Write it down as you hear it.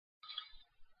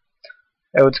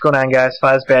Hey, what's going on, guys?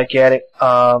 Five's back at it.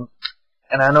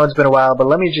 And I know it's been a while, but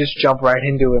let me just jump right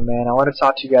into it, man. I want to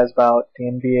talk to you guys about the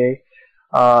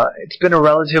NBA. It's been a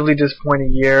relatively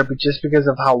disappointing year, but just because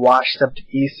of how washed up the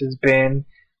East has been,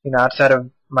 outside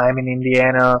of Miami and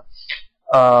Indiana.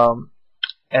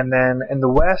 And then in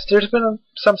the West, there's been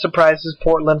some surprises.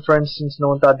 Portland, for instance, no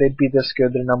one thought they'd be this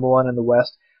good. They're number one in the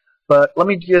West. But let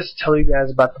me just tell you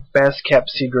guys about the best kept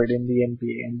secret in the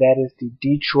NBA, and that is the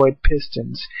Detroit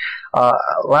Pistons. A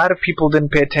lot of people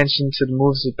didn't pay attention to the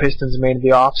moves the Pistons made in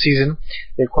the offseason.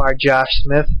 They acquired Josh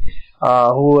Smith,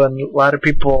 who a lot of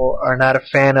people are not a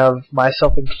fan of,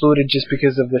 myself included, just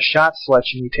because of the shot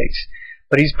selection he takes.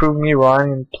 But he's proven me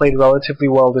wrong and played relatively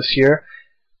well this year.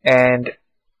 And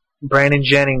Brandon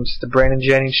Jennings, the Brandon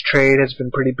Jennings trade has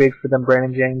been pretty big for them.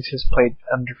 Brandon Jennings has played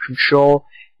under control.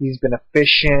 He's been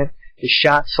efficient. His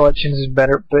shot selection has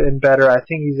been better. I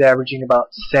think he's averaging about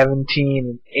 17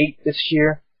 and 8 this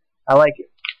year. I like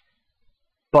it.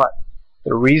 But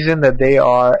the reason that they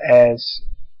are as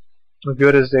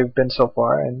good as they've been so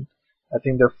far, and I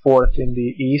think they're fourth in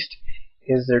the East,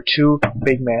 is their two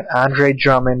big men, Andre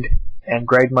Drummond and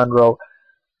Greg Monroe.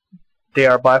 They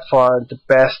are by far the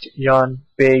best young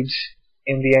bigs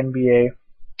in the NBA.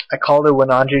 I called it when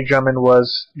Andre Drummond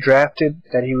was drafted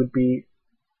that he would be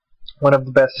one of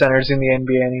the best centers in the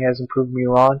NBA, and he hasn't proved me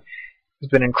wrong. He's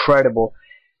been incredible.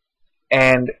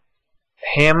 And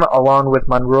him, along with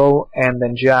Monroe and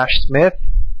then Josh Smith,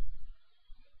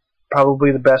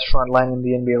 probably the best front line in the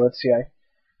NBA. Let's see,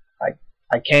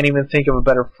 I can't even think of a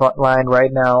better front line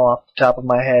right now off the top of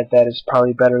my head that is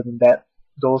probably better than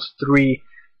those three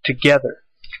together.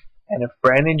 And if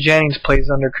Brandon Jennings plays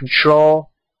under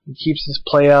control and keeps his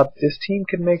play up, this team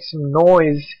can make some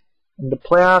noise in the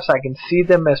playoffs. I can see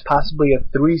them as possibly a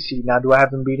 3 seed. Now, do I have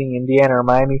them beating Indiana or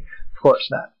Miami? Of course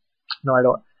not. No, I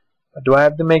don't. But do I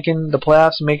have them making the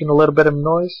playoffs and making a little bit of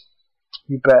noise?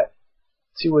 You bet.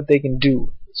 See what they can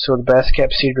do. So the best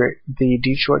kept secret, the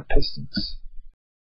Detroit Pistons.